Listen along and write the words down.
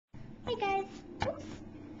Hey guys. Oops.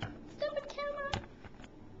 Stupid camera.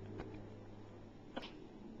 Okay.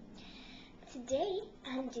 Today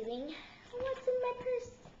I'm doing what's in my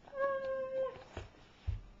purse.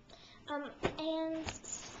 And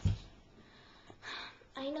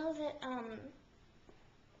I know that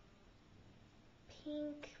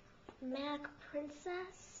Pink Mac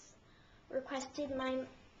Princess requested my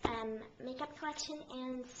makeup collection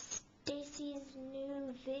and Stacy's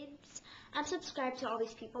new vids. I'm subscribed to all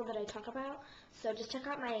these people that I talk about, so just check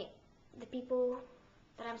out the people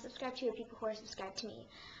that I'm subscribed to are people who are subscribed to me.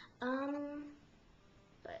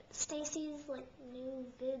 But Stacy's like new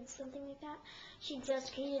vids, something like that. She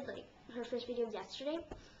just created like her first video yesterday,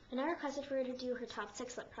 and I requested for her to do her top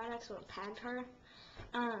 6 lip products, well, tagged her.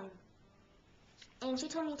 And she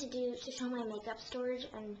told me to show my makeup storage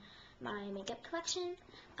and my makeup collection.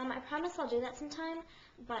 I promise I'll do that sometime,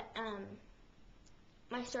 but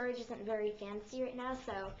my storage isn't very fancy right now,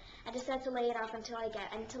 so I decided to lay it off until I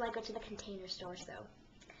go to the Container Store. So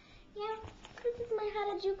yeah, this is my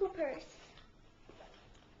Harajuku purse.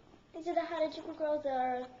 These are the Harajuku girls that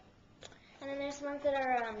are, and then there's ones that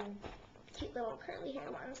are cute little curly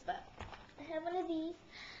hair ones, but I have one of these.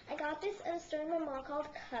 I got this at a store in my mall called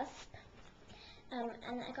Cusp, and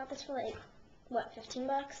I got this for like, what, 15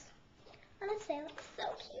 bucks? On a sale. It's so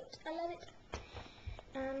cute. I love it.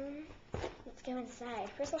 Let's go inside.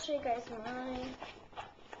 First I'll show you guys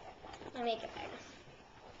my makeup bag.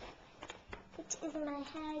 It is my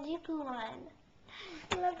Harajuku one.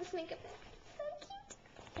 I love this makeup bag. It's so cute.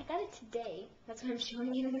 I got it today. That's why I'm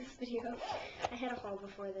showing you in this video. I had a haul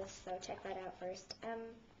before this, so check that out first.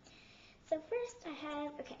 So first I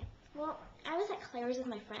have, well, I was at Claire's with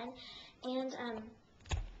my friend, and,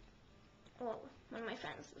 well, one of my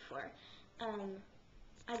friends before.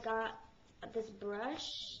 I got this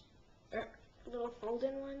brush, little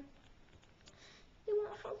fold-in one. It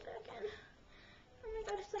won't fold back in. Oh my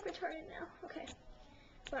god, it's like retarded now. Okay.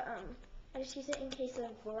 But, I just use it in case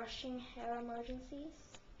of brushing hair emergencies.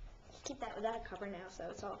 Just keep that without a cover now, so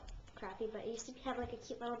it's all crappy, but it used to have like a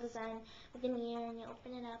cute little design with a mirror, and you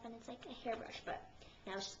open it up, and it's like a hairbrush, but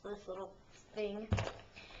now it's just this little thing.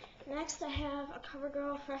 Next, I have a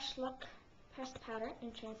CoverGirl Fresh Look Pressed Powder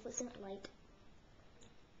in Translucent Light.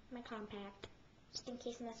 My compact, just in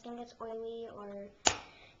case my skin gets oily or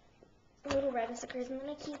a little redness occurs. And then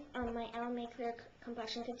I keep my LMA Clear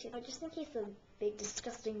Complexion Concealer, just in case a big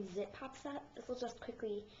disgusting zit pops up. This will just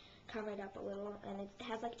quickly cover it up a little, and it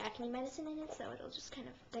has like acne medicine in it, so it'll just kind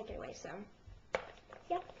of take it away. So,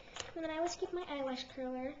 yep. And then I always keep my eyelash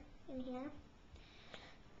curler in here,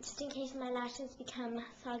 just in case my lashes become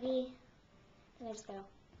soggy. And I just go,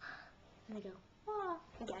 and I go, ah,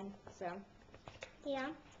 again. So, yeah.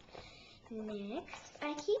 Next,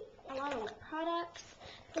 I keep a lot of lip products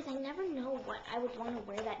because I never know what I would want to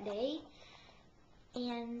wear that day,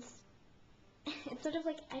 and it's sort of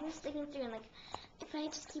like I'm just thinking through, and like if I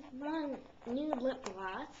just keep one nude lip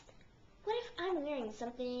gloss, what if I'm wearing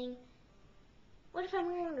something? What if I'm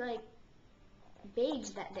wearing like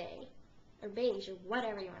beige that day, or beige, or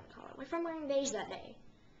whatever you want to call it? What if I'm wearing beige that day?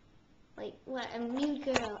 Like what? I'm nude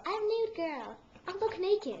girl. I'm nude girl. I'll look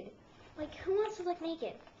naked. Like who wants to look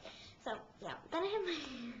naked? So, yeah, then I have my,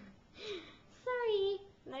 sorry,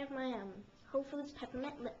 then I have my, Whole Foods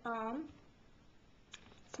Peppermint Lip Balm.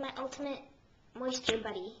 It's my ultimate moisture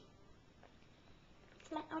buddy.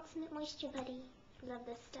 It's my ultimate moisture buddy. I love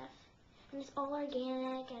this stuff. And it's all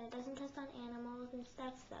organic, and it doesn't test on animals and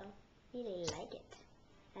stuff, so really like it.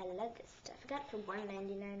 I love this stuff. I got it for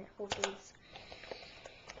 $1.99 at Whole Foods.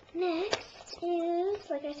 Next is,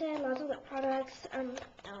 like I said, lots of lip products.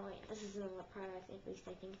 Oh wait, this isn't a lip product, at least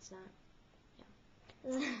I think it's not.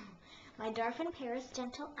 Yeah. My Darphin Paris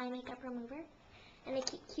Gentle Eye Makeup Remover. And I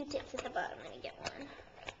keep Q-tips at the bottom when you get one.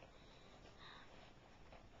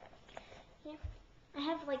 Yeah. I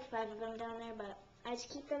have like 5 of them down there, but I just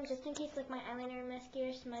keep them just in case like my eyeliner or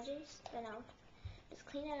mascara smudges, then I'll just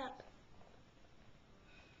clean it up.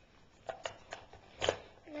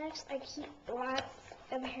 Next, I keep lots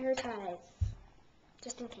of hair ties,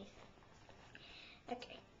 just in case.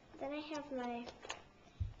 Okay, then I have my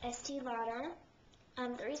Estee Lauder.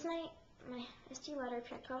 The reason my Estee Lauder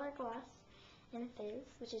Pure Color Gloss in Fizz,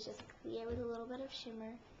 which is just clear with a little bit of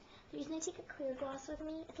shimmer. The reason I take a clear gloss with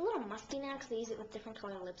me, it's a little musty now because I use it with different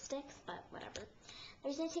color lipsticks, but whatever. The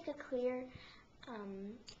reason I take a clear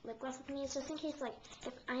lip gloss with me is just in case, like,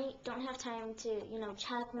 if I don't have time to, you know,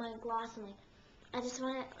 check my gloss and like, I just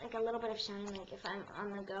want like a little bit of shine, like if I'm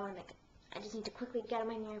on the go and like I just need to quickly get on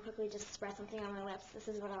my mirror, quickly just spread something on my lips. This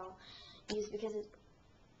is what I'll use because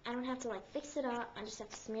I don't have to like fix it up. I just have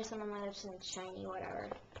to smear some on my lips and it's shiny, whatever.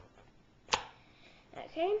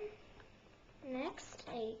 Okay. Next,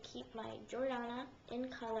 I keep my Jordana in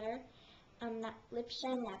color Lip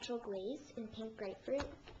Shine Natural Glaze in pink grapefruit,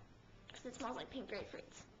 because it smells like pink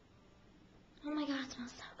grapefruits. Oh my god, it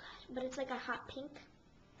smells so good. But it's like a hot pink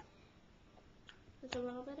with a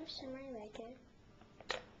little bit of shimmer. I like it.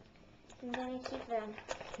 I'm going to keep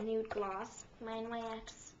the nude gloss, my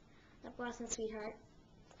NYX Lip Gloss and Sweetheart.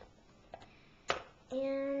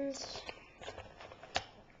 And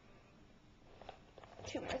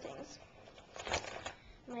 2 more things.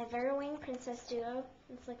 My Vera Wang Princess Duo.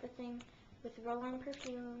 It's like the thing with roll-on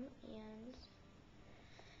perfume, and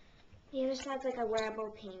the other side's like a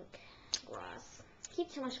wearable pink gloss.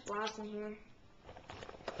 Keep too much gloss in here.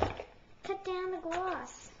 Cut down the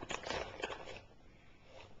gloss.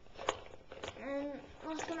 And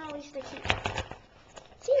last but not least, I keep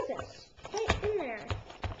Jesus right in there.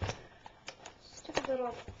 Just a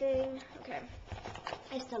little thing. Okay.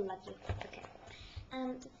 I still love you. Okay.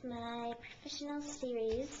 It's my Professional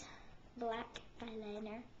Series black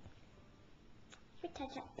eyeliner for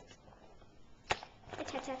touch-ups. For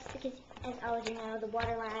touch-ups, because as all of you know, the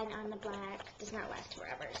waterline on the black does not last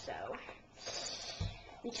forever, so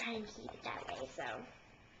we try and keep it that way. So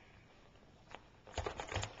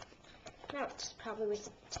now it's probably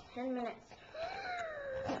wasted 10 minutes.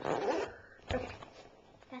 Okay,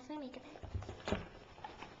 that's my makeup.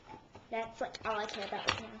 That's like all I care about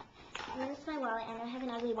right now. And then it's my wallet, and I have an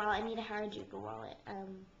ugly wallet. I need a Harajuku wallet.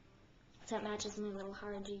 So it matches my little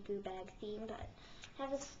Harajuku bag theme, but I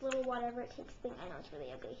have this little whatever it takes thing. I know it's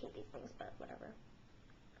really ugly. I hate these things, but whatever.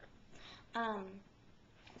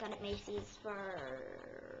 Got it at Macy's for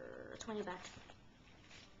 20 bucks.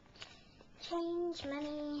 Change,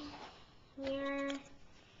 money, mirror,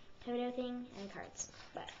 photo thing, and cards.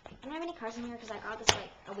 But I don't have any cards in here because I got this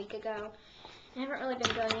like a week ago. I haven't really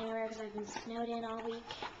been going anywhere because I've been snowed in all week.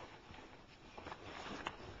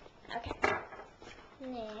 Okay.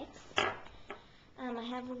 Next, I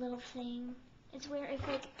have a little thing. It's where if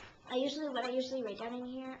like what I usually write down in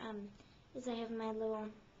here is I have my little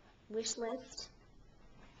wish list,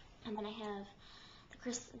 and then I have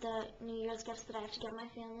the New Year's gifts that I have to get my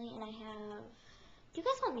family, and I have. Do you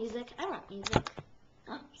guys want music? I want music.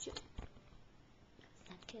 Oh shoot, that's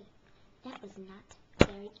not good. That was not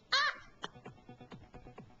very.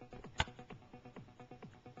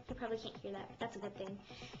 You probably can't hear that, but that's a good thing.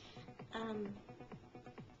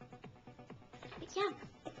 But yeah,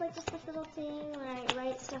 it's like just this little thing where I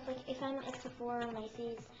write stuff like if I'm at Sephora or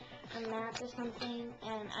Macy's or Mac or something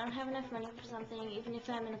and I don't have enough money for something, even if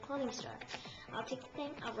I'm in a clothing store, I'll take the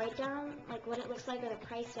thing, I'll write down like what it looks like or the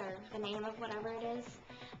price or the name of whatever it is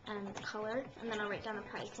and the color, and then I'll write down the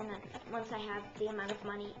price, and then once I have the amount of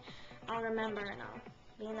money, I'll remember and I'll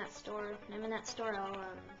be in that store. When I'm in that store, I'll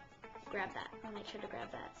grab that. I'll make sure to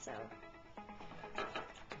grab that. So.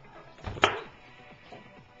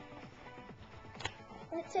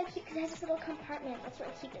 And it's so cute because it has this little compartment. That's where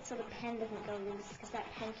I keep it so the pen doesn't go loose, because that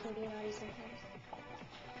pen can be naughty sometimes.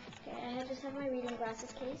 Okay, I just have my reading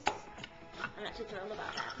glasses case. I'm not too thrilled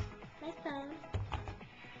about that. My phone.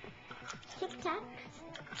 Tic Tac.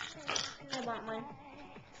 I want one.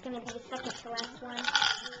 It's going to be the second to last one.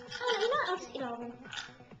 Oh, you know what? I'll just eat all of them.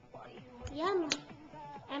 Yum.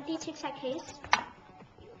 Empty Tic Tac case.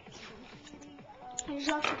 I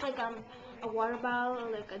usually I'll keep like a water bottle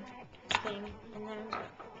or like a thing in there, but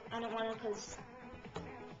I don't want to because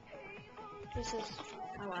this is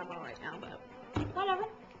my water bottle right now, but whatever.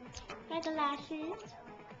 Got the lashes.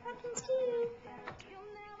 Happens too.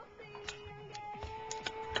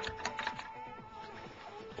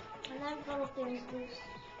 And that little thing is loose.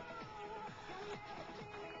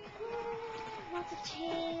 Lots of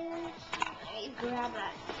change. I grab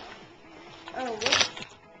that. Oh, whoops.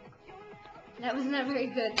 That was not very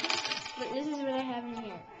good. But this is what I have in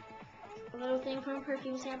here. A little thing from a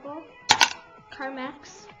perfume sample,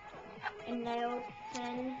 Carmex, a nail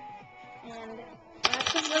pen, and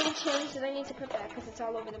lots of little change that I need to put back because it's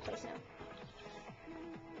all over the place now.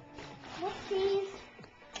 Whoopsies.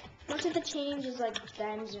 Most of the change is like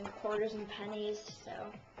cents and quarters and pennies, so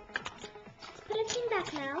let's put everything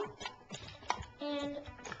back now. And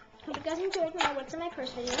hope you guys enjoyed my what's in my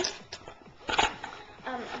purse video.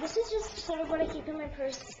 This is just sort of what I keep in my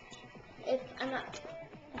purse if I'm not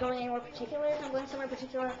going anywhere particular. If I'm going somewhere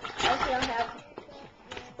particular, obviously I'll have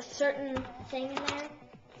a certain thing in there,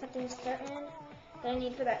 something certain that I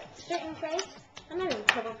need for that certain price. I'm not even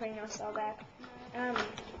trouble putting this all back.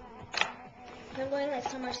 If I'm going like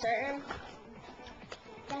somewhere certain,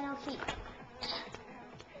 then I'll keep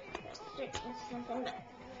something. But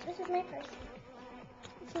this is my purse.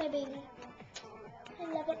 It's my baby. I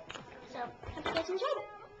love it. So, hope you guys enjoyed it.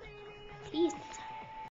 Peace.